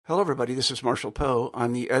Hello, everybody. This is Marshall Poe.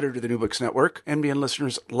 I'm the editor of the New Books Network. NBN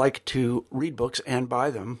listeners like to read books and buy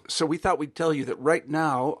them. So we thought we'd tell you that right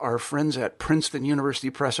now, our friends at Princeton University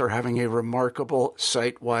Press are having a remarkable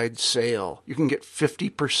site-wide sale. You can get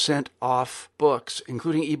 50% off books,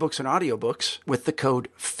 including ebooks and audiobooks, with the code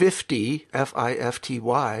 50,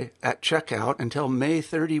 F-I-F-T-Y, at checkout until May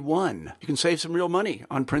 31. You can save some real money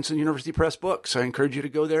on Princeton University Press books. I encourage you to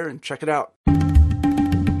go there and check it out.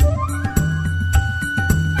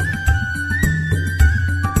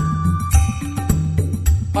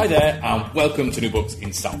 Hi there, and welcome to New Books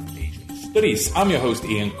in South Asian Studies. I'm your host,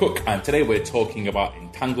 Ian Cook, and today we're talking about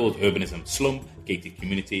Entangled, Urbanism, Slum, Gated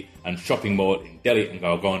Community, and Shopping Mall in Delhi and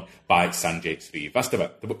Gurgaon by Sanjay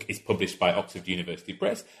Srivastava. The book is published by Oxford University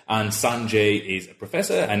Press, and Sanjay is a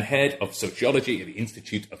professor and head of sociology at the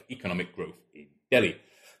Institute of Economic Growth in Delhi.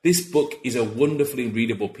 This book is a wonderfully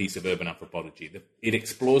readable piece of urban anthropology. It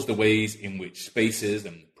explores the ways in which spaces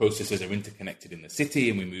and processes are interconnected in the city,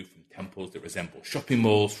 and we move from temples that resemble shopping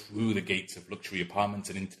malls through the gates of luxury apartments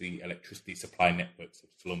and into the electricity supply networks of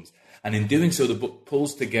slums. And in doing so, the book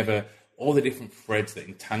pulls together all the different threads that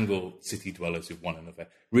entangle city dwellers with one another.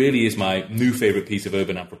 Really is my new favourite piece of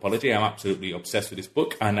urban anthropology. I'm absolutely obsessed with this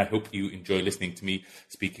book, and I hope you enjoy listening to me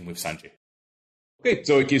speaking with Sanjay. Okay,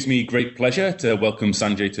 so it gives me great pleasure to welcome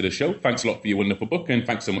Sanjay to the show. Thanks a lot for your wonderful book, and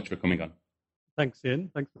thanks so much for coming on. Thanks,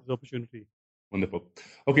 Ian. Thanks for this opportunity. Wonderful.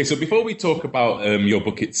 Okay, so before we talk about your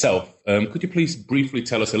book itself, could you please briefly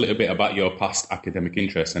tell us a little bit about your past academic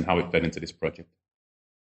interests and how it fed into this project?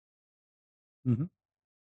 Mm-hmm.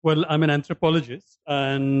 Well, I'm an anthropologist,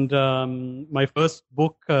 and my first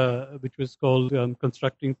book, which was called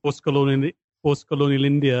Constructing Post-Colonial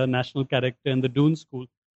India, National Character and the Doon School,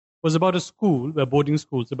 was about a school, boarding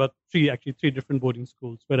schools, about three different boarding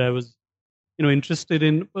schools, where I was, interested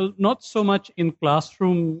in, well, not so much in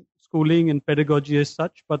classroom schooling and pedagogy as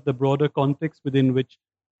such, but the broader context within which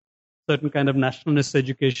certain kind of nationalist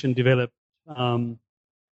education developed.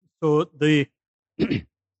 So the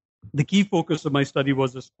the key focus of my study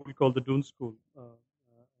was a school called the Doon School,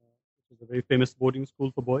 which is a very famous boarding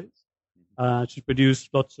school for boys. She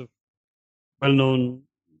produced lots of well-known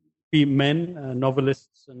men,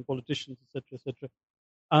 novelists and politicians, etc., etc.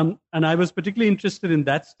 And I was particularly interested in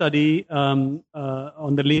that study on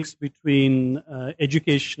the links between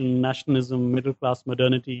education, nationalism, middle-class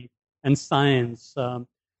modernity, and science,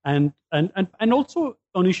 and also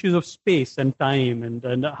on issues of space and time,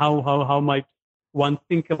 and how might one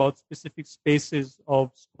think about specific spaces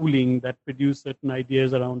of schooling that produce certain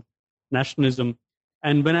ideas around nationalism.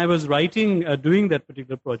 And when I was doing that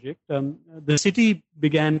particular project, the city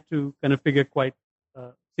began to kind of figure quite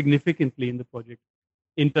significantly in the project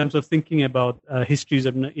in terms of thinking about histories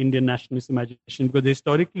of Indian nationalist imagination, because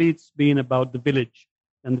historically it's been about the village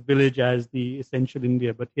and the village as the essential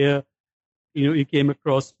India. But here, you came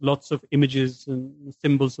across lots of images and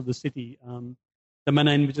symbols of the city. The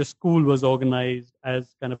manner in which a school was organized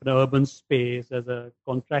as kind of an urban space, as a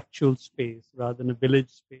contractual space rather than a village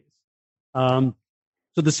space.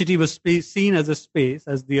 So the city was seen as a space,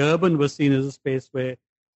 as the urban was seen as a space where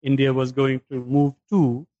India was going to move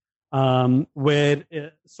to,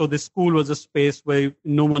 so the school was a space where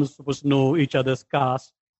no one is supposed to know each other's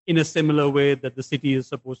caste in a similar way that the city is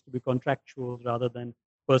supposed to be contractual rather than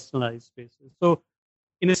personalized spaces. So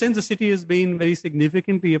in a sense, the city has been very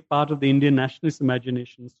significantly a part of the Indian nationalist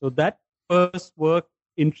imagination. So that first work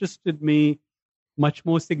interested me much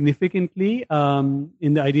more significantly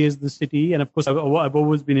in the ideas of the city. And of course, I've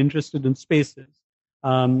always been interested in spaces,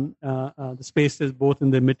 the spaces both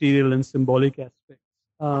in the material and symbolic aspects.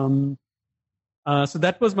 So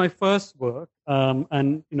that was my first work.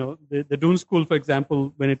 And, the Doon School, for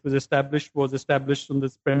example, when it was established on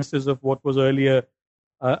the premises of what was earlier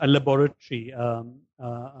a laboratory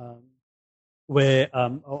where,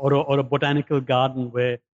 or a botanical garden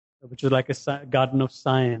which was like a garden of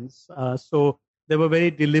science. So there were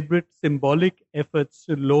very deliberate symbolic efforts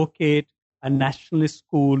to locate a nationalist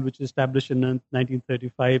school, which was established in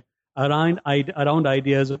 1935, around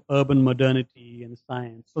ideas of urban modernity and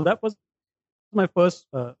science. So that was my first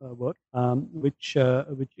work, which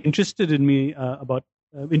interested me about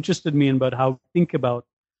how to think about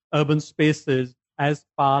urban spaces as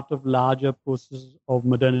part of larger processes of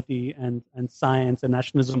modernity and science and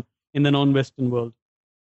nationalism in the non-Western world.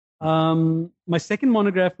 My second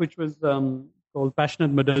monograph, which was called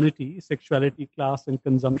Passionate Modernity, Sexuality, Class and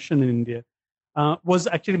Consumption in India, was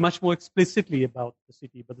actually much more explicitly about the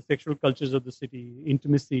city, but the sexual cultures of the city,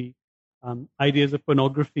 intimacy, ideas of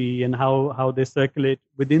pornography, and how they circulate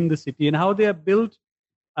within the city, and how they are built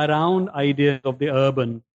around ideas of the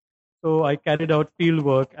urban. So I carried out field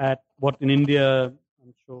work at what in India,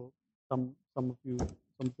 I'm sure some of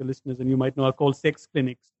the listeners, and you might know, are called sex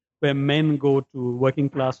clinics, where men go to, working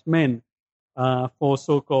class men, for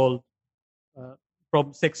so-called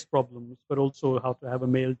sex problems, but also how to have a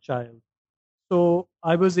male child. So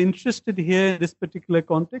I was interested here in this particular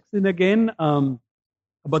context, and again,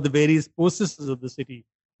 about the various processes of the city,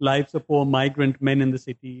 lives of poor migrant men in the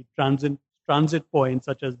city, transit points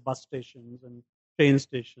such as bus stations and train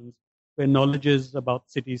stations, where knowledges about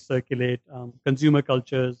cities circulate, consumer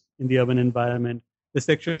cultures in the urban environment, the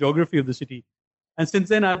sexual geography of the city. And since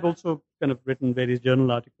then, I've also kind of written various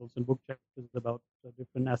journal articles and book chapters about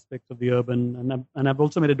different aspects of the urban. And I've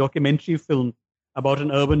also made a documentary film about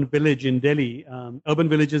an urban village in Delhi. Urban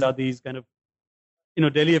villages are these kind of,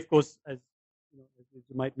 Delhi, of course, as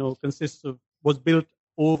you might know, was built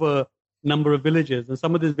over a number of villages. And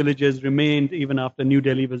some of these villages remained even after New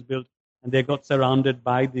Delhi was built, and they got surrounded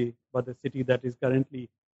by the city that is currently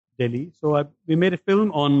Delhi. So we made a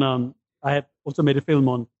film on, I have also made a film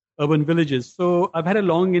on urban villages. So I've had a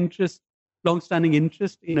long-standing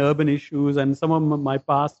interest in urban issues, and some of my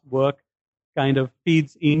past work kind of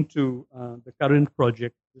feeds into the current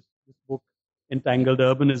project, this book, Entangled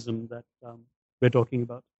Urbanism, that we're talking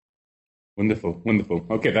about. Wonderful.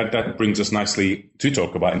 Okay, that brings us nicely to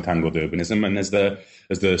talk about Entangled Urbanism. And as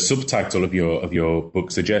the subtitle of your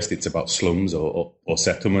book suggests, it's about slums or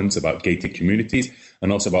settlements, about gated communities,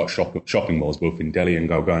 and also about shopping malls, both in Delhi and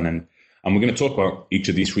Gurgaon. And we're going to talk about each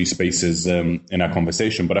of these three spaces in our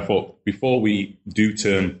conversation. But I thought before we do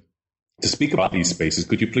turn to speak about these spaces,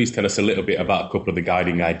 could you please tell us a little bit about a couple of the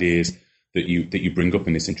guiding ideas that you bring up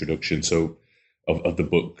in this introduction of the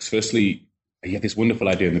books? Firstly, you have this wonderful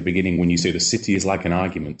idea in the beginning when you say the city is like an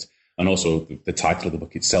argument, and also the title of the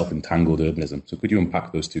book itself, Entangled Urbanism. So could you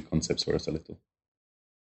unpack those two concepts for us a little?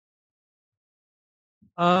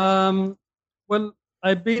 Well,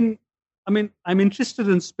 I'm interested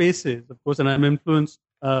in spaces, of course, and I'm influenced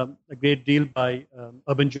a great deal by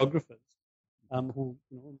urban geographers who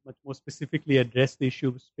much more specifically address the issue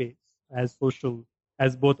of space as social,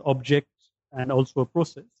 as both object and also a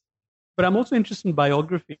process. But I'm also interested in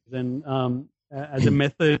biographies and as a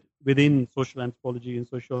method within social anthropology and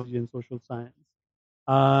sociology and social science.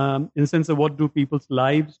 In the sense of what do people's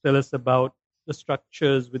lives tell us about the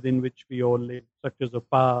structures within which we all live, structures of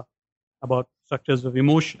power, about structures of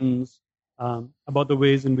emotions, about the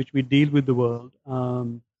ways in which we deal with the world.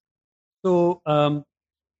 So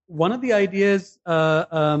one of the ideas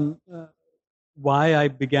why I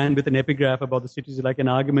began with an epigraph about the cities like an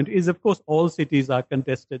argument is, of course, all cities are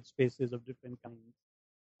contested spaces of different kinds.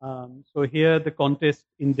 So here the contest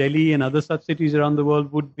in Delhi and other such cities around the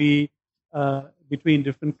world would be between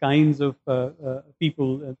different kinds of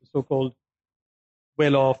people, so-called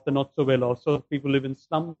well-off, the not-so-well-off. So people live in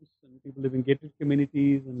slums and people live in gated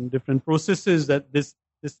communities and different processes that this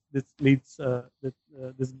leads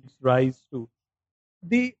rise to.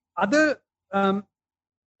 The other,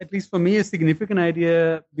 at least for me, a significant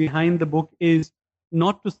idea behind the book is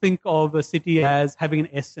not to think of a city as having an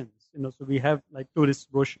essence. So we have like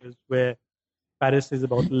tourist brochures where Paris is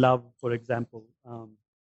about love, for example,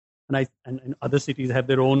 and other cities have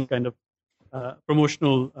their own kind of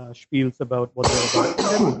promotional spiels about what they're about.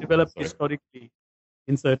 They're developed historically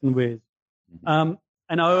in certain ways. And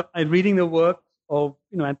reading the work of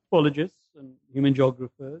anthropologists and human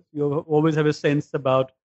geographers, you always have a sense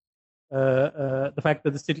about the fact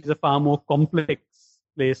that the city is a far more complex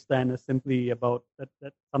place than simply about that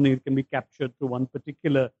something that can be captured through one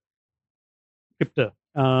particular crypta.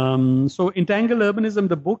 So Entangled Urbanism,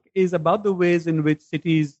 the book, is about the ways in which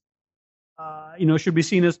cities should be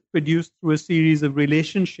seen as produced through a series of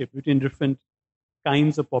relationships between different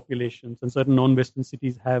kinds of populations, and certain non-Western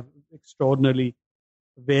cities have extraordinarily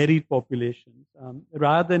varied populations.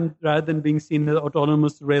 Rather than being seen as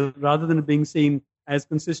autonomous realms, rather than being seen as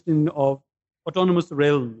consisting of autonomous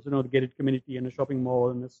realms, the gated community and a shopping mall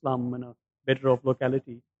and a slum and a better off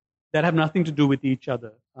locality that have nothing to do with each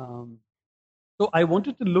other. So I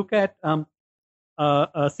wanted to look at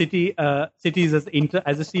cities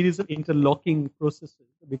as a series of interlocking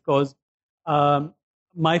processes, because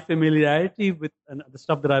my familiarity with the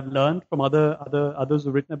stuff that I've learned from others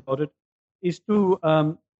who've written about it is to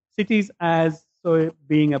cities as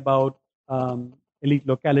being about elite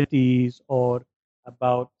localities or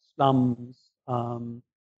about slums.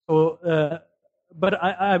 But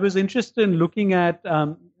I was interested in looking at,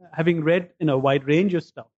 having read a wide range of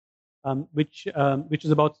stuff, which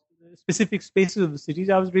is about specific spaces of the cities.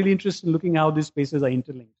 I was really interested in looking how these spaces are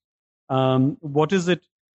interlinked. What is it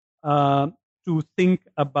to think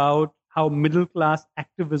about how middle-class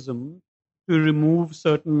activism to remove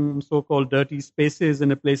certain so-called dirty spaces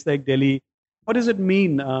in a place like Delhi what does it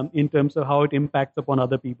mean in terms of how it impacts upon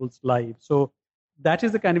other people's lives? So that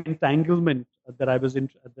is the kind of entanglement that I was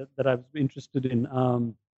interested in.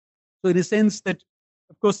 So in a sense that,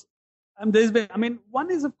 of course,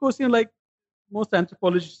 one is, of course, like most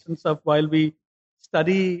anthropologists and stuff, while we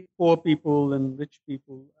study poor people and rich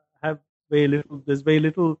people, have there's very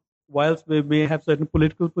little, whilst we may have certain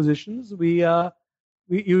political positions,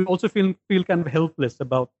 you also feel kind of helpless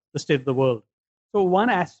about the state of the world. So one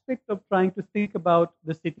aspect of trying to think about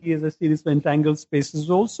the city as a series of entangled spaces is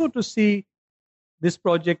also to see this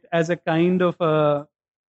project as a kind of a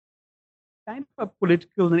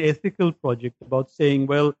political and ethical project about saying,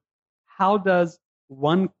 well, how does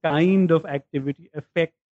one kind of activity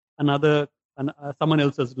affect someone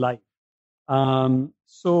else's life?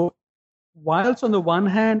 So whilst on the one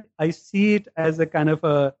hand, I see it as a kind of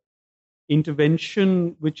a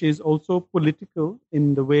intervention which is also political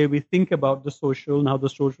in the way we think about the social and how the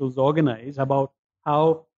social is organized, about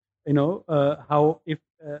how, how if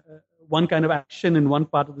one kind of action in one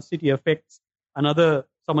part of the city affects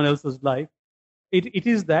someone else's life. It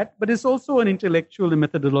is that, but it's also an intellectual and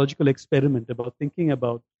methodological experiment about thinking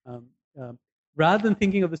about, rather than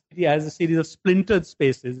thinking of the city as a series of splintered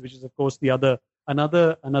spaces, which is, of course,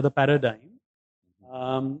 another paradigm.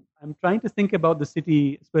 I'm trying to think about the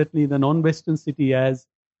city, especially the non-Western city, as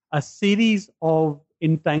a series of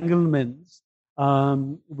entanglements,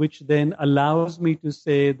 which then allows me to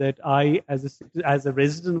say that I, as a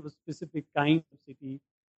resident of a specific kind of city,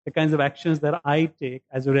 the kinds of actions that I take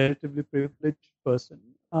as a relatively privileged person,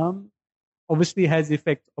 obviously has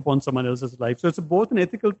effects upon someone else's life. So it's both an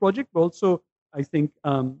ethical project, but also, I think,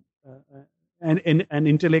 an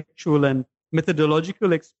intellectual and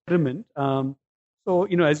methodological experiment. So,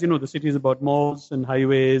 as you know, the city is about malls and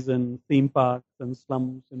highways and theme parks and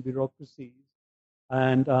slums and bureaucracies.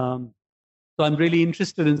 And so I'm really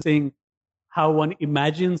interested in seeing how one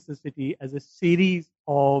imagines the city as a series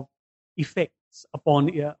of effects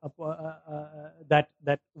upon that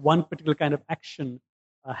one particular kind of action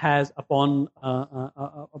has upon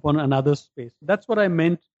another space. That's what I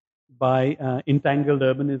meant by entangled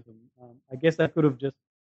urbanism. I guess I could have just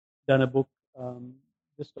done a book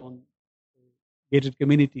just on gated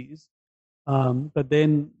communities, but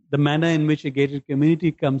then the manner in which a gated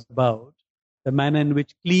community comes about, the manner in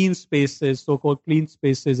which so-called clean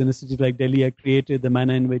spaces in a city like Delhi are created, the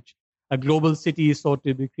manner in which a global city is sought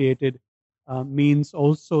to be created, means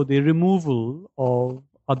also the removal of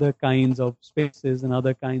other kinds of spaces and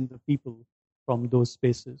other kinds of people from those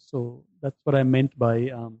spaces. So that's what I meant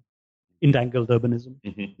by entangled urbanism.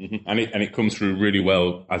 Mm-hmm, mm-hmm. And it comes through really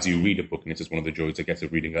well as you read a book, and this is one of the joys, I guess,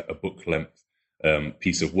 of reading a book length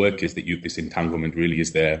piece of work, is that this entanglement really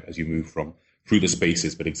is there as you move through the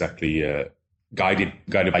spaces, but exactly guided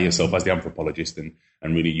by yourself as the anthropologist, and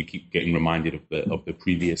really you keep getting reminded of the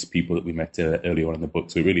previous people that we met earlier on in the book.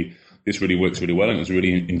 So this really works really well, and it was a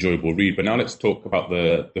really enjoyable read. But now let's talk about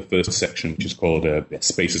the first section, which is called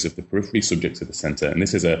Spaces of the Periphery, Subjects of the Centre. And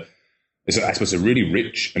this is I suppose, a really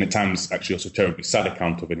rich and at times actually also terribly sad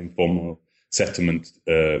account of an informal settlement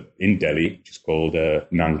in Delhi, which is called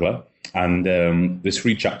Nangla. And there's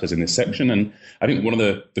 3 chapters in this section. And I think one of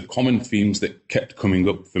the common themes that kept coming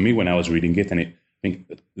up for me when I was reading it, and I think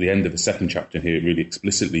at the end of the second chapter here, it really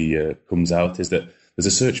explicitly comes out, is that there's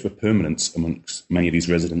a search for permanence amongst many of these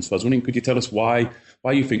residents. So I was wondering, could you tell us why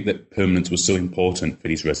you think that permanence was so important for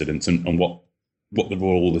these residents, and what the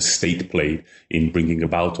role the state played in bringing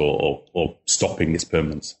about or stopping this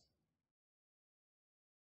permanence?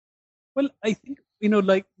 Well, I think,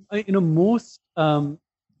 most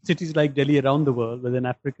cities like Delhi around the world, whether in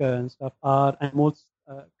Africa and stuff, and most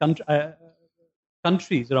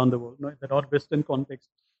countries around the world, the non-Western context,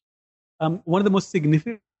 one of the most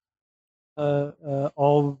significant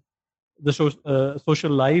of the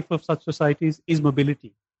social life of such societies is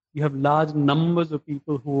mobility. You have large numbers of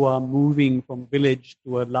people who are moving from village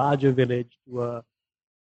to a larger village, to a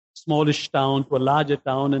smallish town, to a larger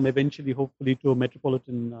town, and eventually, hopefully, to a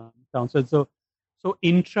metropolitan town. So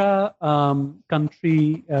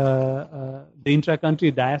intra-country, the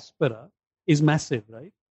intra-country diaspora is massive,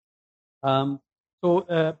 right?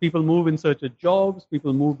 So people move in search of jobs,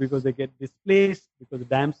 people move because they get displaced, because the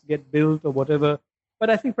dams get built or whatever. But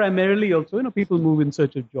I think primarily also, people move in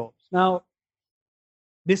search of jobs. Now,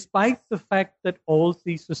 despite the fact that all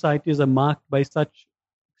these societies are marked by such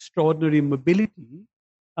extraordinary mobility,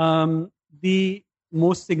 the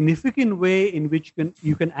most significant way in which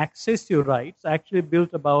you can access your rights actually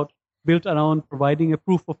built around providing a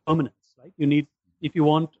proof of permanence. Right? You need, if you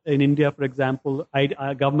want in India, for example,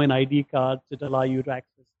 government ID cards that allow you to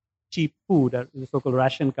access cheap food, the so-called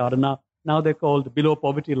ration card, and now they're called below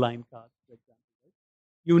poverty line cards, for example.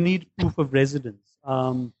 you need proof of residence,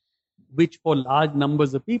 which for large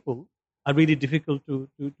numbers of people are really difficult to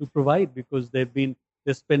provide because they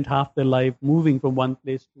spent half their life moving from one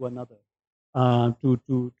place to another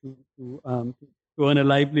to earn a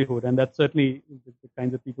livelihood, and that's certainly the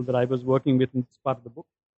kinds of people that I was working with in this part of the book.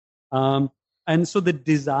 And so the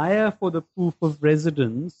desire for the proof of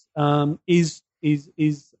residence is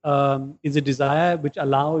a desire which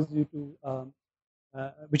allows you to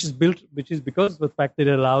which is because of the fact that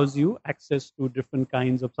it allows you access to different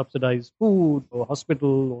kinds of subsidized food or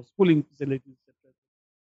hospital or schooling facilities,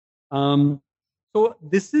 etc. So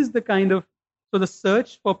this is the kind of, so the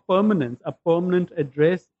search for permanence, a permanent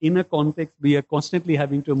address in a context we are constantly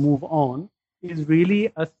having to move on, is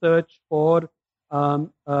really a search for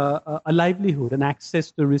a livelihood and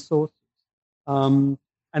access to resources.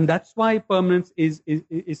 And that's why permanence is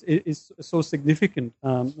so significant.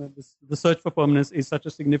 The search for permanence is such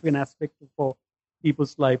a significant aspect for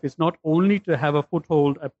people's life. It's not only to have a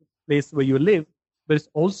foothold, a place where you live, but it's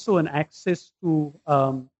also an access to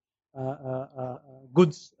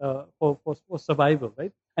goods for survival,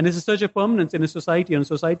 right? And it's a search of permanence in a society, and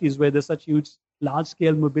societies where there's such huge,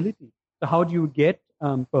 large-scale mobility. So how do you get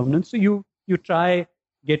permanence? So you try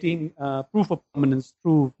getting proof of permanence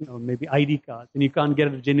through, maybe ID cards, and you can't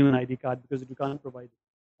get a genuine ID card because you can't provide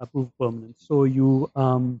a proof of permanence. So you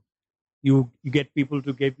get people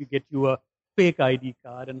to get you a fake ID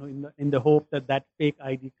card, and in the hope that fake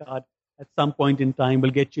ID card at some point in time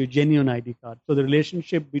will get you a genuine ID card. So the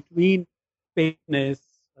relationship between fakeness,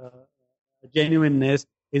 genuineness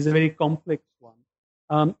is a very complex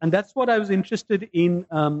one. And that's what I was interested in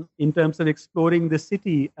terms of exploring the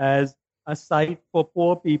city as a site for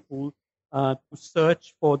poor people to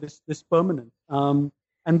search for this permanence. And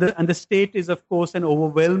the state is, of course, an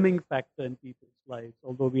overwhelming factor in people's lives,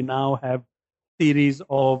 although we now have theories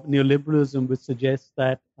of neoliberalism which suggest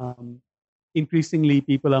that increasingly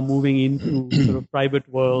people are moving into sort of private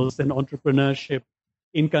worlds and entrepreneurship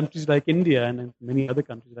in countries like India and in many other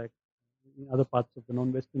countries like in other parts of the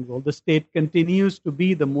non-Western world. The state continues to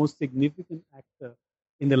be the most significant actor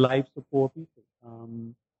in the lives of poor people.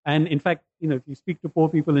 And in fact, if you speak to poor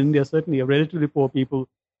people in India, certainly or relatively poor people,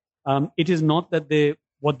 it is not that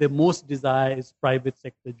what they most desire is private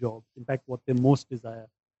sector jobs. In fact, what they most desire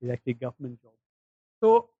is actually government jobs.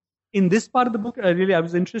 So in this part of the book, I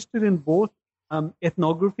was interested in both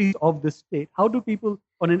ethnographies of the state. How do people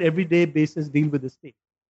on an everyday basis deal with the state?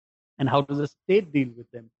 And how does the state deal with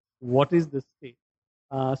them? What is the state?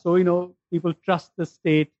 So people trust the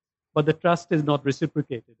state, but the trust is not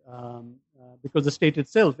reciprocated because the state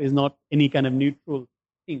itself is not any kind of neutral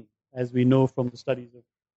thing, as we know from the studies of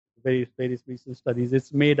various recent studies.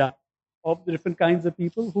 It's made up of the different kinds of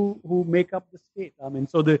people who make up the state.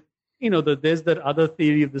 So there's that other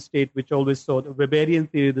theory of the state which always saw the Weberian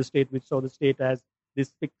theory of the state, which saw the state as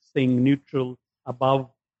this fixed thing, neutral, above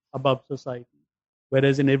society.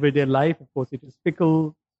 Whereas in everyday life, of course, it is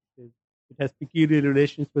fickle. It has peculiar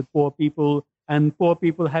relations with poor people, and poor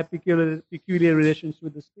people have peculiar relations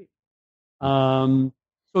with the state.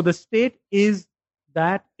 So the state is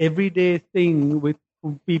that everyday thing with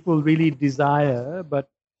whom people really desire, but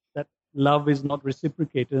that love is not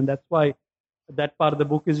reciprocated, and that's why that part of the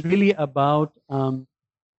book is really about kind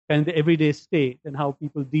of the everyday state and how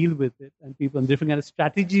people deal with it, and different kind of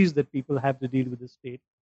strategies that people have to deal with the state.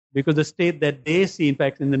 Because the state that they see, in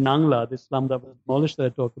fact, in the Nangla, this slum that was demolished that I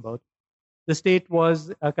talked about, the state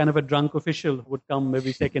was a kind of a drunk official who would come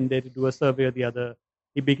every second day to do a survey or the other.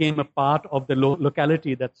 He became a part of the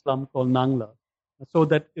locality, that slum called Nangla. So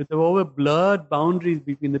that there were blurred boundaries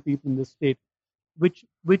between the people in the state, which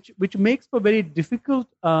makes for very difficult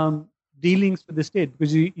dealings with the state,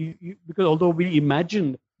 because although we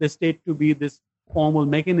imagine the state to be this formal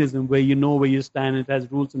mechanism where you know where you stand, it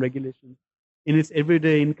has rules and regulations, in its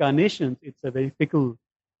everyday incarnations, it's a very fickle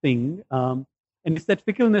thing. And it's that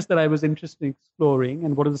fickleness that I was interested in exploring,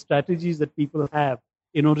 and what are the strategies that people have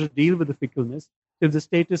in order to deal with the fickleness. If the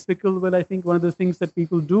state is fickle, well, I think one of the things that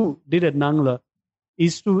people did at Nangla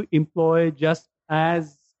is to employ just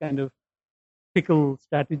as kind of fickle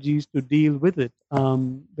strategies to deal with it.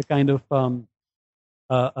 The kind of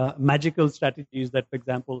magical strategies that, for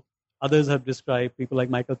example, others have described, people like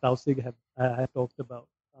Michael Tausig have talked about.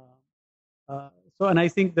 And I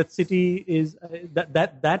think that city is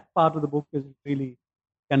that part of the book is really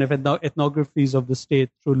kind of ethnographies of the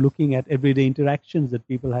state through looking at everyday interactions that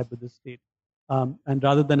people have with the state. And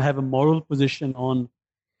rather than have a moral position on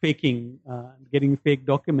faking, getting fake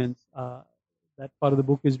documents, that part of the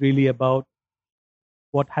book is really about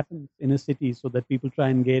what happens in a city so that people try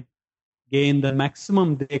and gain the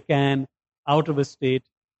maximum they can out of a state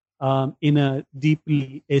in a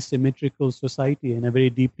deeply asymmetrical society, in a very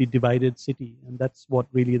deeply divided city. And that's what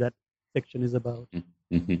really that section is about.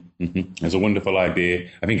 It's a wonderful idea.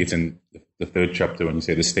 I think it's in the third chapter when you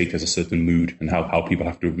say the state has a certain mood, and how people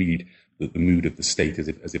have to read the mood of the state as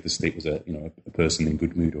if the state was a person in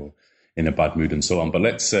good mood or in a bad mood and so on. But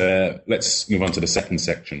let's move on to the second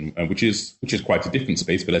section, which is quite a different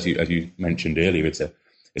space. But as you mentioned earlier, it's a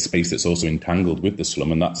space that's also entangled with the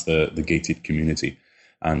slum, and that's the gated community.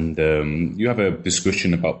 And you have a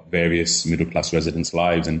discussion about various middle class residents'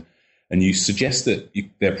 lives, and you suggest that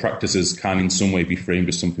their practices can in some way be framed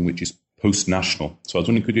as something which is post-national. So I was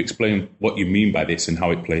wondering, could you explain what you mean by this and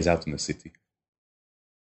how it plays out in the city?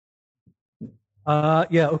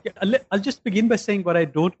 Okay. I'll just begin by saying what I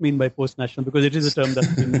don't mean by post-national, because it is a term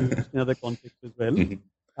that's been used in other contexts as well.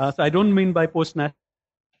 So I don't mean by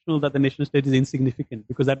post-national that the nation state is insignificant,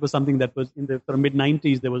 because that was something that was in the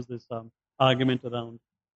mid-90s. There was this argument around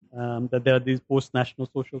that there are these post-national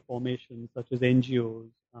social formations such as NGOs,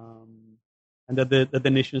 and that the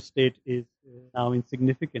nation state is now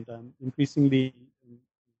insignificant. Increasingly,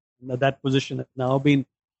 that position has now been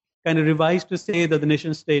kind of revised to say that the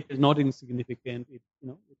nation state is not insignificant.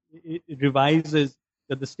 It revises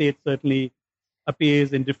that the state certainly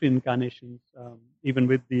appears in different incarnations, even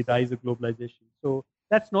with the rise of globalization. So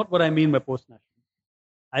that's not what I mean by post-national.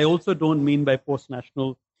 I also don't mean by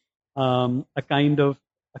post-national a kind of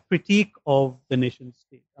a critique of the nation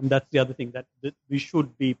state. And that's the other thing, that we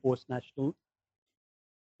should be post-national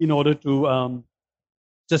in order to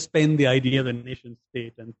suspend the idea of the nation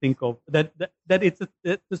state and think of that this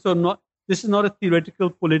is not a theoretical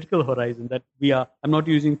political horizon that I'm not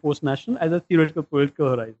using post-national as a theoretical political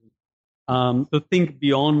horizon to think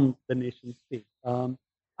beyond the nation state. I'm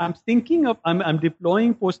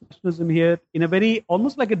deploying post-nationalism here in a very,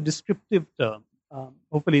 almost like a descriptive term.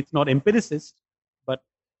 Hopefully it's not empiricist, but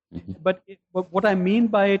what I mean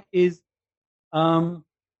by it is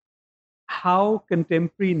how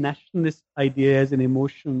contemporary nationalist ideas and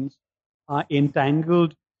emotions are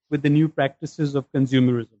entangled with the new practices of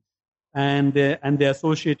consumerism and the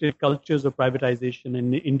associated cultures of privatization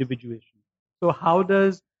and individuation. So how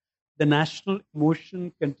does the national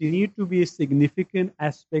emotion continue to be a significant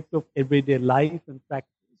aspect of everyday life and practice,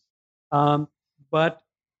 but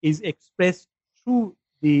is expressed through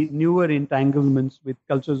the newer entanglements with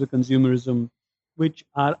cultures of consumerism, which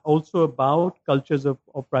are also about cultures of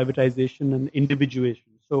privatization and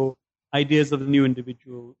individuation. So ideas of the new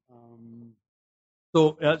individual.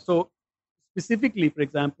 So specifically, for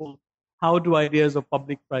example, how do ideas of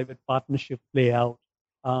public-private partnership play out,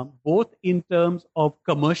 both in terms of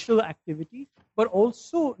commercial activity, but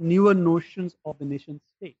also newer notions of the nation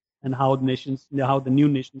state and how the new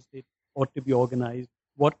nation state ought to be organized,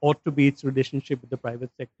 what ought to be its relationship with the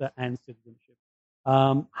private sector and citizenship.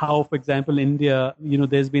 How, for example, India,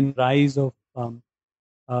 there's been rise of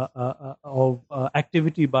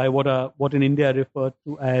activity by what in India are referred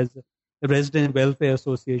to as resident welfare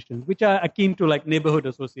associations, which are akin to like neighborhood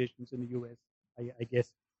associations in the US, I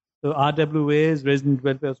guess. So RWAs, Resident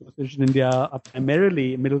Welfare Association in India, are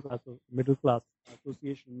primarily middle class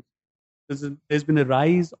associations. There's been a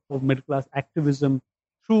rise of middle class activism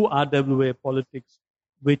through RWA politics,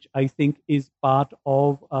 which I think is part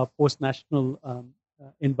of a post-national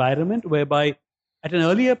environment, whereby at an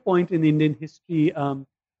earlier point in Indian history,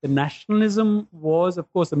 the nationalism was, of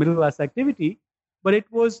course, a middle class activity, but it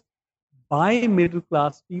was by middle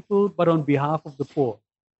class people, but on behalf of the poor.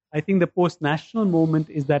 I think the post-national moment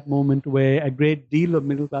is that moment where a great deal of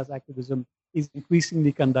middle class activism is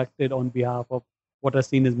increasingly conducted on behalf of what are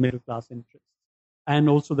seen as middle class interests, and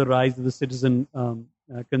also the rise of the citizen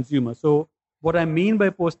consumer. So what I mean by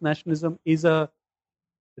post-nationalism is a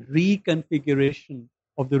reconfiguration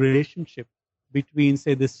of the relationship between,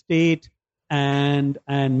 say, the state and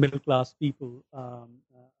middle-class people,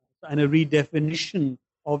 and a redefinition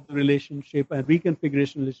of the relationship and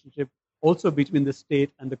reconfiguration relationship also between the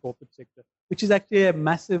state and the corporate sector, which is actually a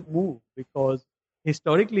massive move, because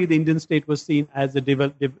historically the Indian state was seen as a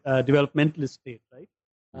developmentalist state, right?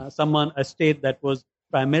 A state that was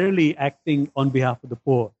primarily acting on behalf of the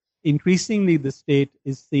poor. Increasingly, the state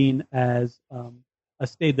is seen as a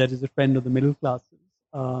state that is a friend of the middle classes.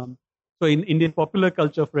 So in Indian popular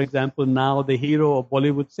culture, for example, now the hero of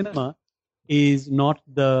Bollywood cinema is not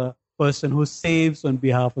the person who saves on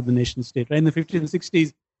behalf of the nation state. Right? In the 50s and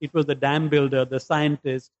 60s, it was the dam builder, the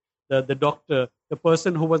scientist, the doctor, the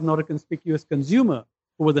person who was not a conspicuous consumer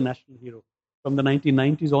who was the national hero. From the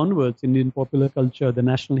 1990s onwards, in Indian popular culture, the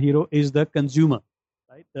national hero is the consumer,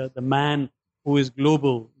 right? The man who is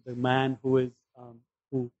global, the man who is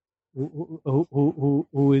who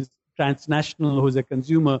is transnational, who is a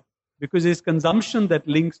consumer, because it's consumption that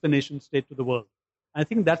links the nation state to the world. I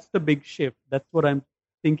think that's the big shift. That's what I'm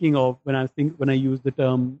thinking of when I use the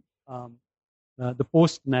term the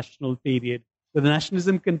post-national period. So the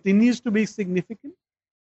nationalism continues to be significant,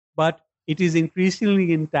 but it is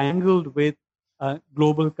increasingly entangled with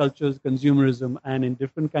global cultures, consumerism, and in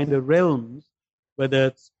different kind of realms, whether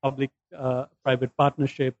it's public-private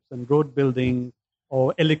partnerships and road building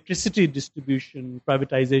or electricity distribution,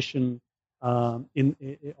 privatization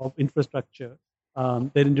of infrastructure.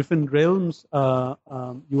 That in different realms,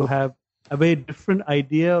 you will have a very different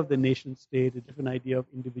idea of the nation state, a different idea of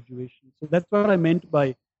individuation. So that's what I meant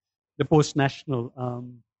by the post-national.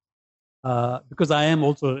 Because I am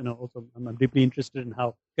also, I'm deeply interested in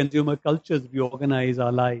how consumer cultures reorganize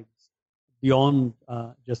our lives beyond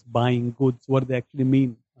just buying goods, what they actually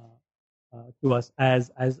mean to us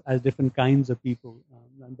as different kinds of people,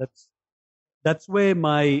 and that's where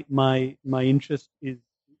my interest is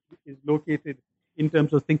located in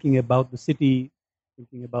terms of thinking about the city,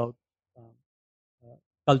 thinking about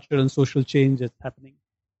culture and social change that's happening.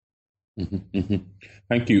 Mm-hmm, mm-hmm.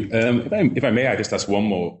 Thank you. If I may, I just ask one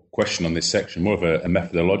more question on this section, more of a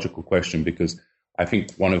methodological question, because I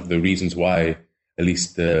think one of the reasons why, at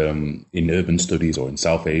least in urban studies or in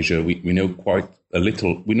South Asia, we know quite a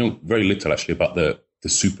little. We know very little actually about the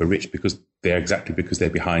super rich because they're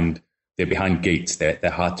behind gates.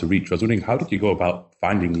 They're hard to reach. I was wondering, how did you go about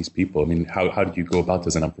finding these people? I mean, how did you go about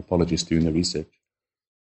as an anthropologist doing the research?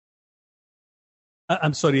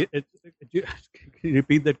 I'm sorry. Can you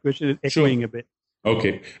repeat that question? It's echoing a bit.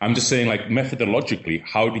 Okay, I'm just saying, like methodologically,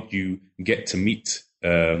 how did you get to meet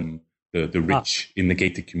the rich in the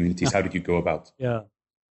gated communities? How did you go about? Yeah,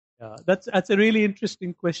 that's a really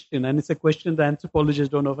interesting question, and it's a question that anthropologists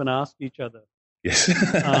don't often ask each other. Yes,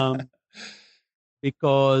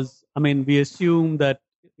 because I mean, we assume that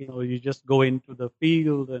you just go into the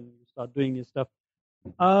field and you start doing your stuff.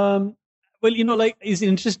 Well, it's an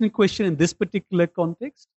interesting question in this particular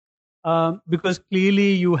context, because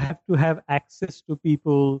clearly you have to have access to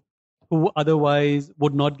people who otherwise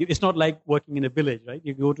would not give. It's not like working in a village, right?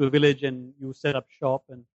 You go to a village and you set up shop,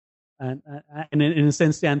 and in a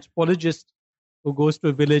sense, the anthropologist who goes to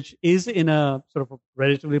a village is in a sort of a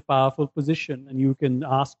relatively powerful position, and you can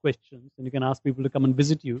ask questions and you can ask people to come and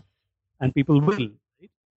visit you, and people will.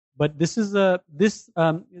 But this is the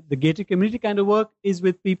gated community kind of work is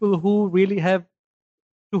with people who really have,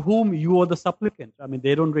 to whom you are the supplicant. I mean,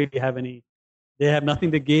 they don't really have they have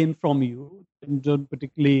nothing to gain from you, and don't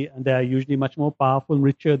particularly, and they are usually much more powerful and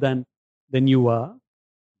richer than you are.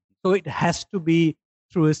 So it has to be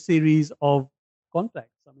through a series of contacts.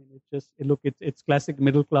 I mean, it's classic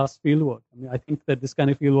middle class fieldwork. I mean, I think that this kind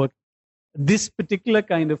of fieldwork, this particular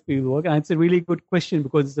kind of fieldwork, and it's a really good question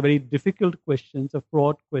because it's a very difficult question. It's a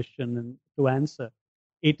fraught question to answer.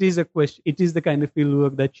 It is a question. It is the kind of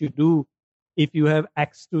fieldwork that you do if you have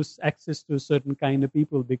access to a certain kind of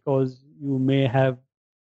people, because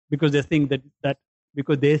they think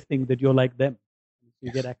that you're like them.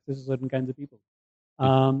 You get access to certain kinds of people.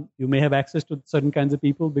 You may have access to certain kinds of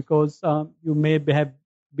people because you may have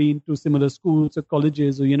been to similar schools or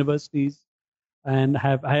colleges or universities, and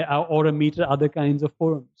or meet at other kinds of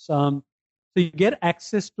forums. So you get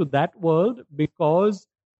access to that world because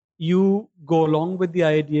you go along with the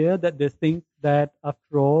idea that they think that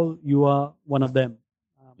after all you are one of them.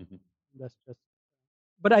 That's just.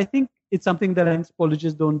 But I think it's something that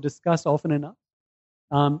anthropologists don't discuss often enough.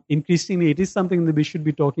 Increasingly, it is something that we should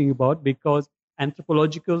be talking about because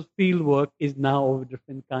anthropological fieldwork is now of a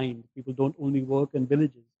different kind. People don't only work in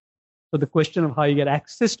villages. So the question of how you get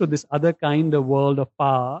access to this other kind of world of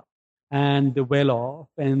power and the well-off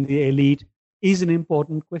and the elite is an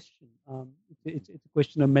important question. It's a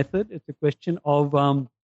question of method. It's a question of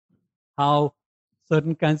how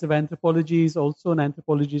certain kinds of anthropology is also an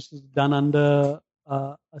anthropologist is done under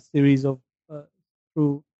a series of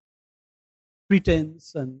through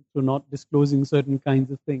pretense and through not disclosing certain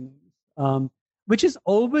kinds of things, which has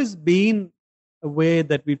always been a way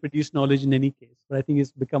that we produce knowledge in any case. But I think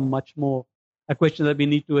it's become much more a question that we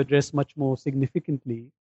need to address much more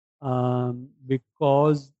significantly,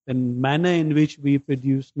 because the manner in which we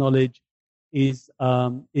produce knowledge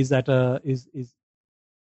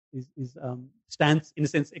stands in a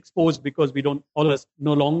sense exposed because we don't all of us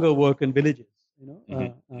no longer work in villages,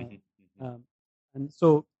 and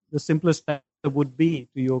so the simplest answer would be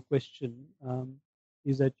to your question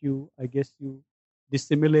is that you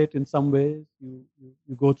dissimulate in some ways. You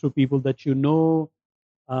go through people that you know.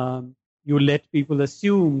 You let people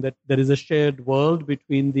assume that there is a shared world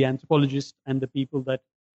between the anthropologist and the people that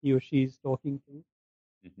he or she is talking to.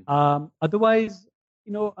 Otherwise,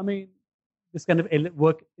 this kind of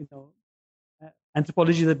work,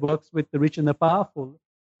 anthropology that works with the rich and the powerful,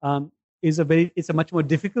 it's a much more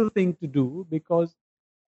difficult thing to do, because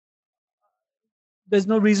there's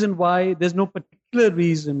no particular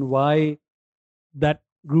reason why that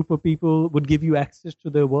group of people would give you access to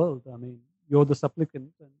their world. I mean, you're the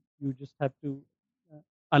supplicant, and you just have to,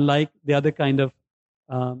 unlike the other kind of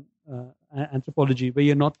anthropology, where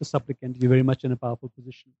you're not the supplicant, you're very much in a powerful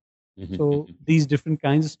position. Mm-hmm. So these different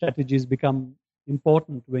kinds of strategies become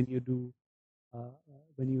important when you do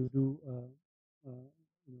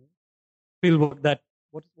field work.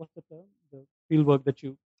 What's the term? The field work that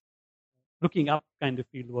you looking up kind of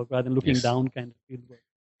field work rather than looking down kind of field work.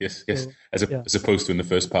 Yes. So, as opposed to in the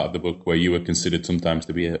first part of the book, where you were considered sometimes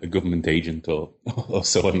to be a government agent or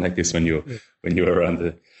someone like this when you were around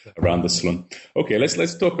the slum. Okay,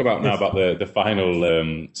 let's talk about now about the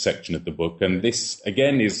final section of the book, and this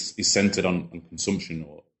again is centered on consumption,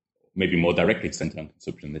 or maybe more directly centered on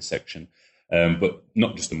consumption in this section, but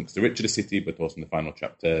not just amongst the rich of the city, but also in the final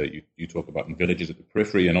chapter you talk about in villages at the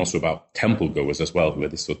periphery, and also about temple goers as well, who are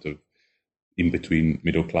this sort of in-between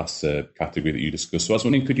middle-class category that you discussed. So I was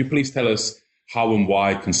wondering, could you please tell us how and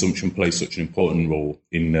why consumption plays such an important role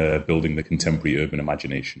in building the contemporary urban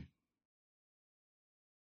imagination?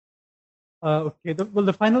 Okay.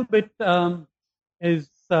 The final bit is,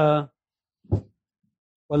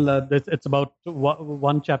 it's about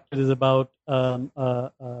one chapter is about a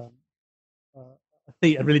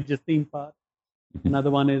religious theme park.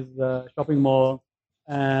 Another one is shopping mall.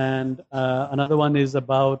 And another one is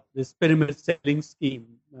about this pyramid selling scheme,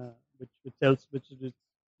 which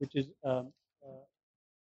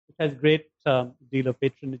has great deal of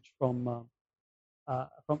patronage from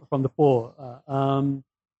the poor.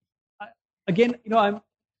 Again, I'm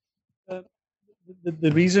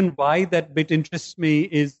the reason why that bit interests me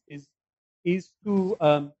is to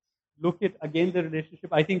look at again the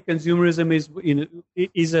relationship. I think consumerism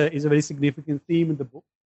is a very significant theme in the book.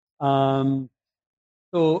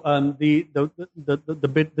 So the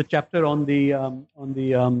chapter on the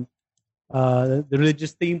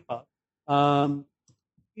religious theme park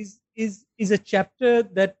is a chapter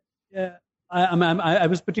that I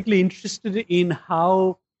was particularly interested in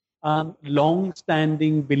how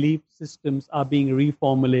long-standing belief systems are being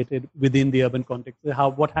reformulated within the urban context.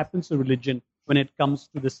 What happens to religion when it comes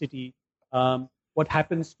to the city? What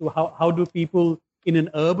happens to how do people in an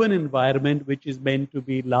urban environment, which is meant to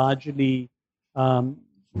be largely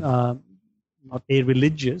not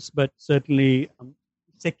religious, but certainly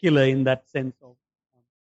secular in that sense of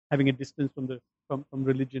having a distance from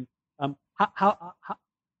religion.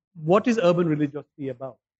 What is urban religiosity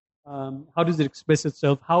about? How does it express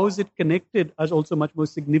itself? How is it connected, as also much more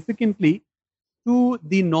significantly, to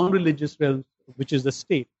the non-religious realm, which is the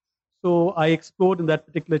state? So I explored in that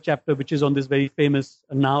particular chapter, which is on this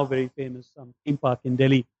now very famous theme park in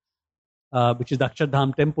Delhi, which is the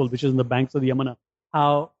Akshardham Temple, which is on the banks of the Yamuna,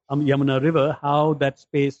 Yamuna River, how that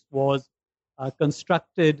space was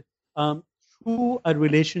constructed through a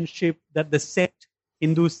relationship that the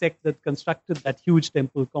Hindu sect that constructed that huge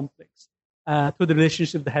temple complex, through the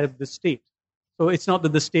relationship they had with the state. So it's not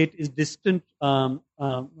that the state is distant from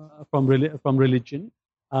religion.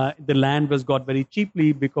 The land was got very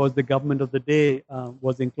cheaply because the government of the day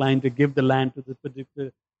was inclined to give the land to the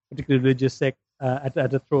particular religious sect at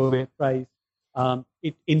a throwaway price.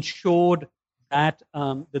 It ensured that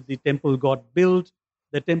the temple got built.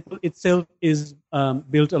 The temple itself is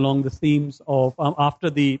built along the themes of after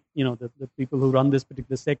the people who run this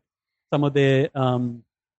particular sect. Some of their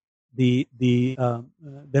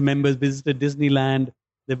members visited Disneyland.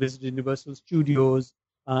 They visited Universal Studios,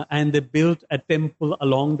 and they built a temple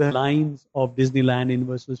along the lines of Disneyland,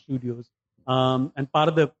 Universal Studios. And part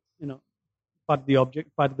of the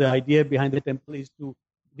idea behind the temple is to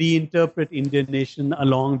reinterpret Indian nation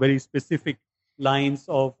along very specific lines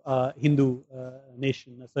of Hindu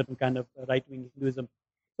nation, a certain kind of right-wing Hinduism.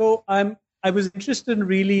 So I was interested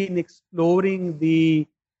really in exploring the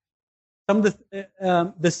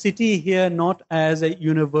city here not as a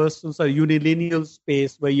universal or unilineal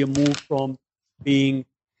space where you move from being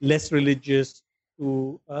more religious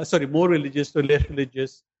to less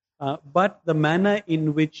religious, but the manner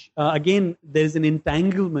in which, again, there is an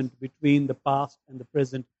entanglement between the past and the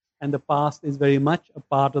present, and the past is very much a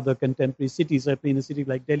part of the contemporary city, certainly in a city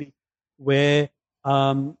like Delhi, where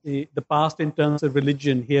the past in terms of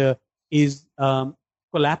religion here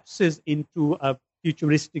collapses into a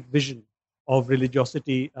futuristic vision of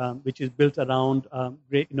religiosity, which is built around an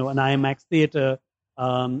IMAX theater,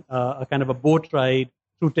 a kind of a boat ride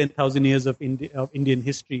through 10,000 years of Indian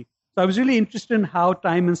history. So I was really interested in how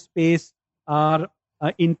time and space are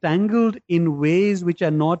entangled in ways which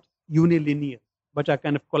are not unilinear, but are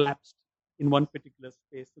kind of collapsed in one particular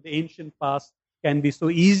space. So the ancient past can be so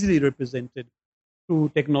easily represented through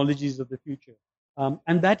technologies of the future.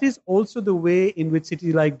 And that is also the way in which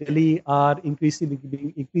cities like Delhi are increasingly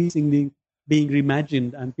being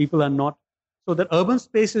reimagined, and people are not. So that urban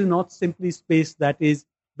space is not simply space that is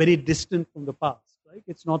very distant from the past, right?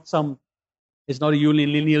 It's not a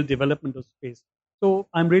unilinear development of space. So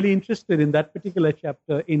I'm really interested in that particular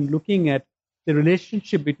chapter in looking at the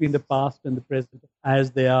relationship between the past and the present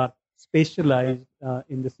as they are spatialized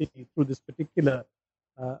in the city through this particular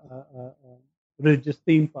religious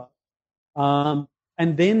theme park.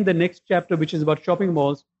 And then the next chapter, which is about shopping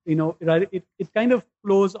malls, it kind of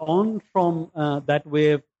flows on from that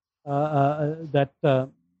way, that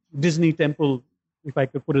Disney temple, if I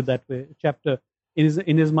could put it that way, chapter,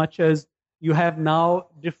 in as much as you have now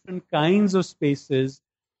different kinds of spaces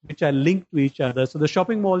which are linked to each other. So the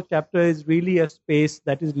shopping mall chapter is really a space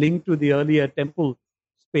that is linked to the earlier temple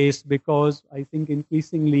space, because I think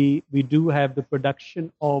increasingly we do have the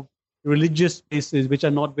production of religious spaces which are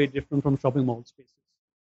not very different from shopping mall spaces.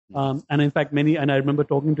 And in fact, and I remember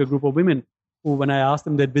talking to a group of women who, when I asked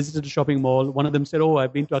them they'd visited a shopping mall, one of them said, "Oh,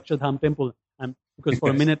 I've been to Akshardham temple," and because for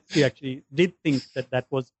a minute she actually did think that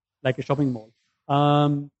was like a shopping mall.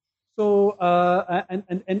 And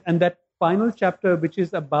that final chapter, which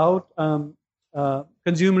is about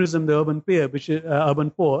consumerism, the urban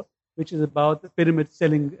poor, which is about the pyramid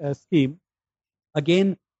selling scheme,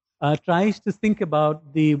 again tries to think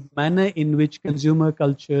about the manner in which consumer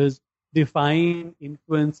cultures define,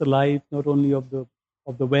 influence the life not only of the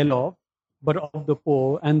well-off, but of the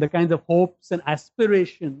poor, and the kinds of hopes and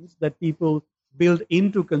aspirations that people build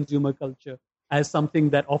into consumer culture as something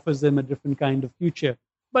that offers them a different kind of future,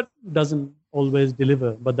 but doesn't always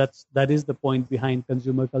deliver. But that is the point behind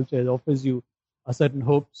consumer culture. It offers you a certain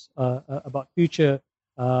hopes about future,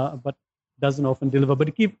 but doesn't often deliver. But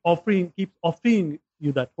it keeps offering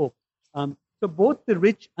you that hope. So both the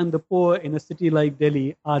rich and the poor in a city like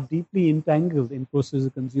Delhi are deeply entangled in process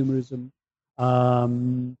of consumerism.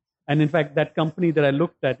 And in fact, that company that I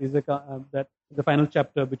looked at is that the final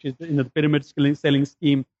chapter, which is the pyramid selling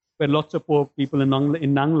scheme, where lots of poor people in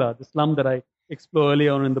Nangla, the slum that I explore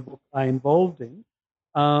earlier on in the book, are involved in,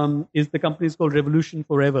 is the company is called Revolution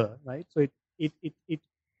Forever, right? So it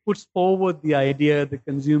puts forward the idea that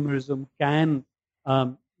consumerism can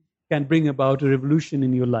bring about a revolution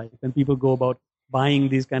in your life, and people go about buying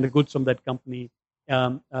these kind of goods from that company,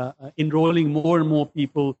 enrolling more and more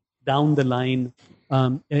people down the line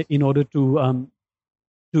in order to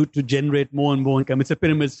generate more and more income. It's a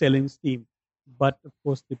pyramid selling scheme, but of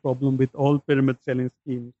course the problem with all pyramid selling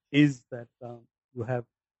schemes is that you have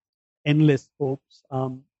endless hopes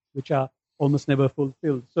which are almost never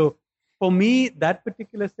fulfilled. So for me, that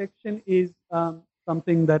particular section is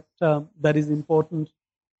something that is important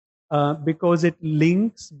because it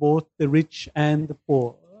links both the rich and the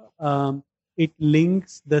poor. It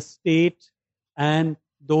links the state and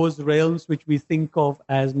those realms which we think of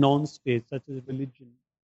as non-state, such as religion,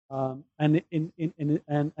 and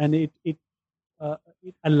it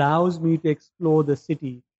allows me to explore the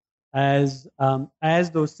city as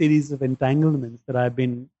those series of entanglements that I've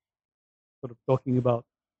been sort of talking about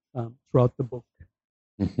throughout the book.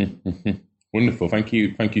 Wonderful, thank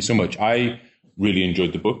you so much. I really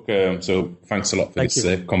enjoyed the book, so thanks a lot for this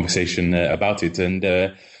conversation about it. And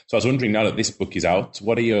so I was wondering, now that this book is out,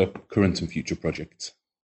 what are your current and future projects?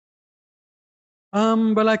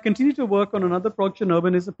 Well, I continue to work on another project in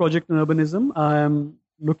urbanism. I'm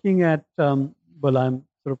looking at I'm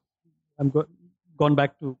gone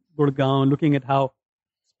back to Gurgaon, looking at how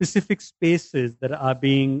specific spaces that are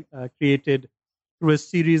being created through a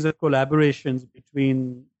series of collaborations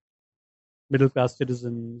between middle-class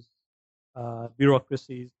citizens,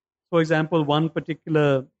 bureaucracies. For example, one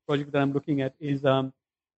particular project that I'm looking at is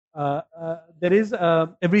there is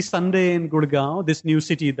every Sunday in Gurgaon, this new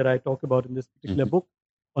city that I talk about in this particular book,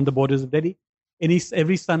 on the borders of Delhi.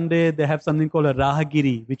 Every Sunday they have something called a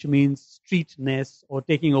Rahagiri, which means streetness or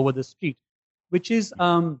taking over the street, which is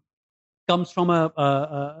comes from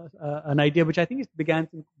an idea which I think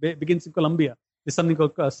begins in Colombia. There's something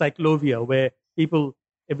called cyclovia, where people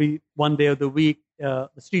every one day of the week the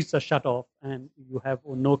streets are shut off and you have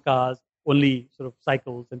no cars, only sort of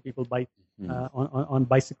cycles, and people bike on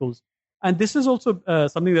bicycles. And this is also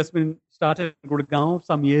something that's been started in Gurgaon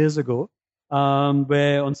some years ago,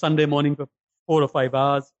 where on Sunday morning for 4 or 5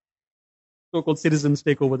 hours, so-called citizens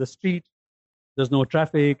take over the street. There's no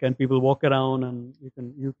traffic, and people walk around, and you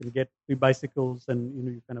can get free bicycles, and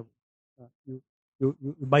you kind of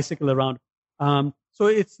you bicycle around. So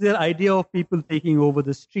it's the idea of people taking over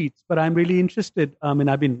the streets. But I'm really interested, and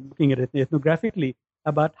I've been looking at it ethnographically,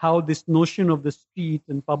 about how this notion of the street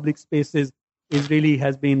and public spaces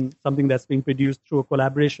has been something that's been produced through a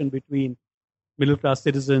collaboration between middle-class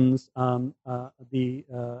citizens, the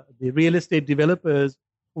real estate developers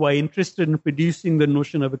who are interested in producing the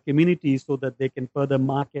notion of a community so that they can further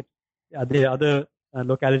market their other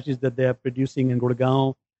localities that they are producing in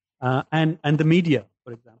Gurgaon, and the media,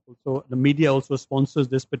 for example. So the media also sponsors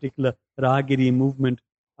this particular Rahagiri movement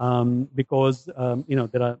because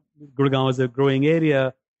Gurgaon is a growing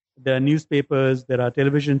area. There are newspapers, there are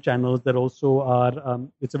television channels that also are.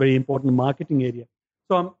 It's a very important marketing area.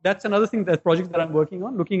 So that's another thing, that project that I'm working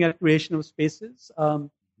on, looking at creation of spaces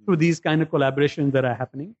through these kind of collaborations that are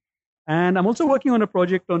happening. And I'm also working on a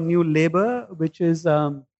project on new labor, which is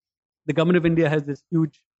the government of India has this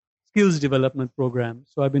huge skills development program.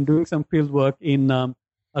 So I've been doing some field work in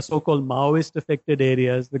a so-called Maoist affected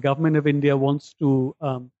areas. The government of India wants to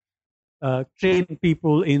train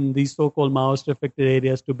people in these so-called Maoist affected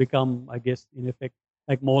areas to become, I guess, in effect,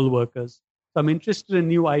 like mall workers. So I'm interested in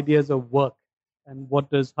new ideas of work. And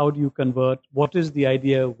how do you convert? What is the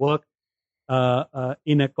idea of work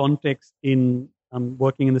in a context I'm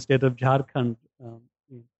working in the state of Jharkhand,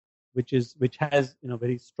 which has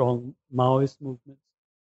very strong Maoist movements.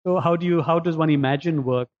 So how does one imagine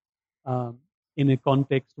work in a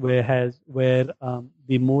context where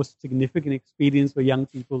the most significant experience for young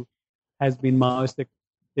people has been Maoist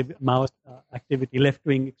activity,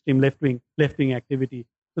 extreme left-wing activity.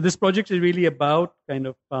 So this project is really about kind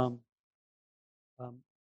of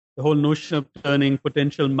the whole notion of turning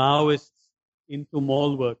potential Maoists into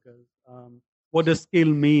mall workers. What does skill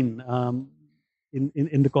mean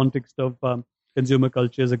in the context of consumer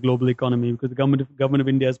culture as a global economy? Because the government of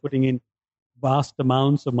India is putting in vast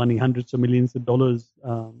amounts of money, hundreds of millions of dollars,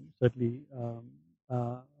 certainly.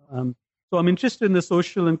 So I'm interested in the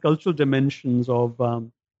social and cultural dimensions of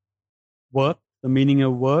work, the meaning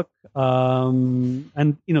of work,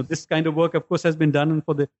 and this kind of work, of course, has been done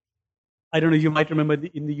for the. I don't know. You might remember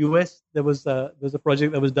in the U.S. there was a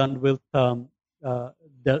project that was done with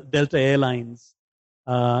Delta Airlines.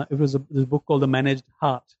 It was a book called The Managed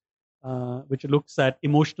Heart, which looks at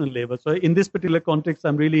emotional labor. So in this particular context,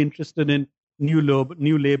 I'm really interested in new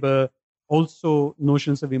labor, also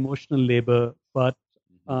notions of emotional labor, but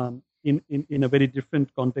in a very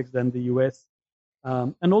different context than the U.S.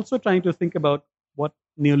 And also trying to think about what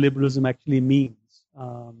neoliberalism actually means.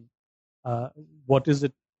 What is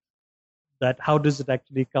it? How does it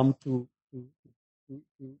actually come to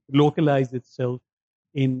localize itself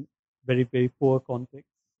in very, very poor contexts?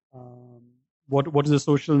 What is the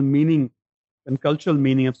social meaning and cultural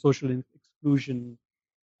meaning of social exclusion?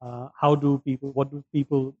 Poor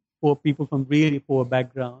people from really poor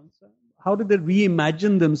backgrounds, how do they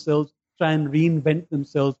reimagine themselves, try and reinvent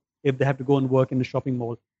themselves if they have to go and work in a shopping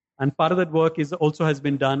mall? And part of that work has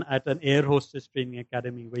been done at an air hostess training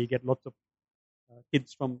academy, where you get lots of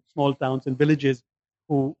kids from small towns and villages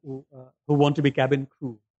who want to be cabin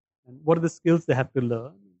crew. And what are the skills they have to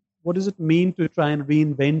learn? What does it mean to try and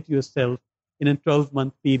reinvent yourself in a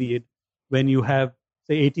 12-month period when you have,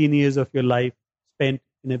 say, 18 years of your life spent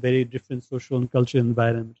in a very different social and cultural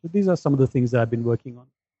environment? So these are some of the things that I've been working on.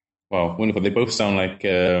 Wow, wonderful. They both sound like,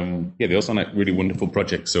 they all sound like really wonderful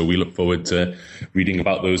projects. So we look forward to reading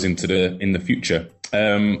about those in the future.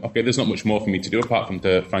 Okay, there's not much more for me to do apart from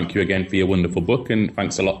to thank you again for your wonderful book, and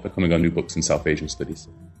thanks a lot for coming on New Books in South Asian Studies.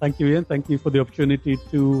 Thank you, Ian. Thank you for the opportunity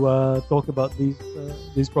to talk about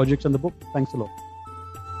these projects and the book. Thanks a lot.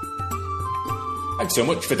 Thanks so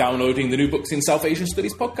much for downloading the New Books in South Asian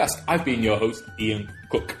Studies podcast. I've been your host, Ian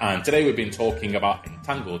Cook, and today we've been talking about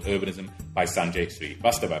Entangled, Urbanism by Sanjay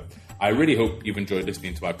Srivastava. I really hope you've enjoyed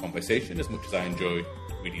listening to our conversation as much as I enjoyed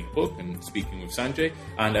reading the book and speaking with Sanjay,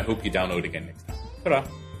 and I hope you download again next time. Ta-ra!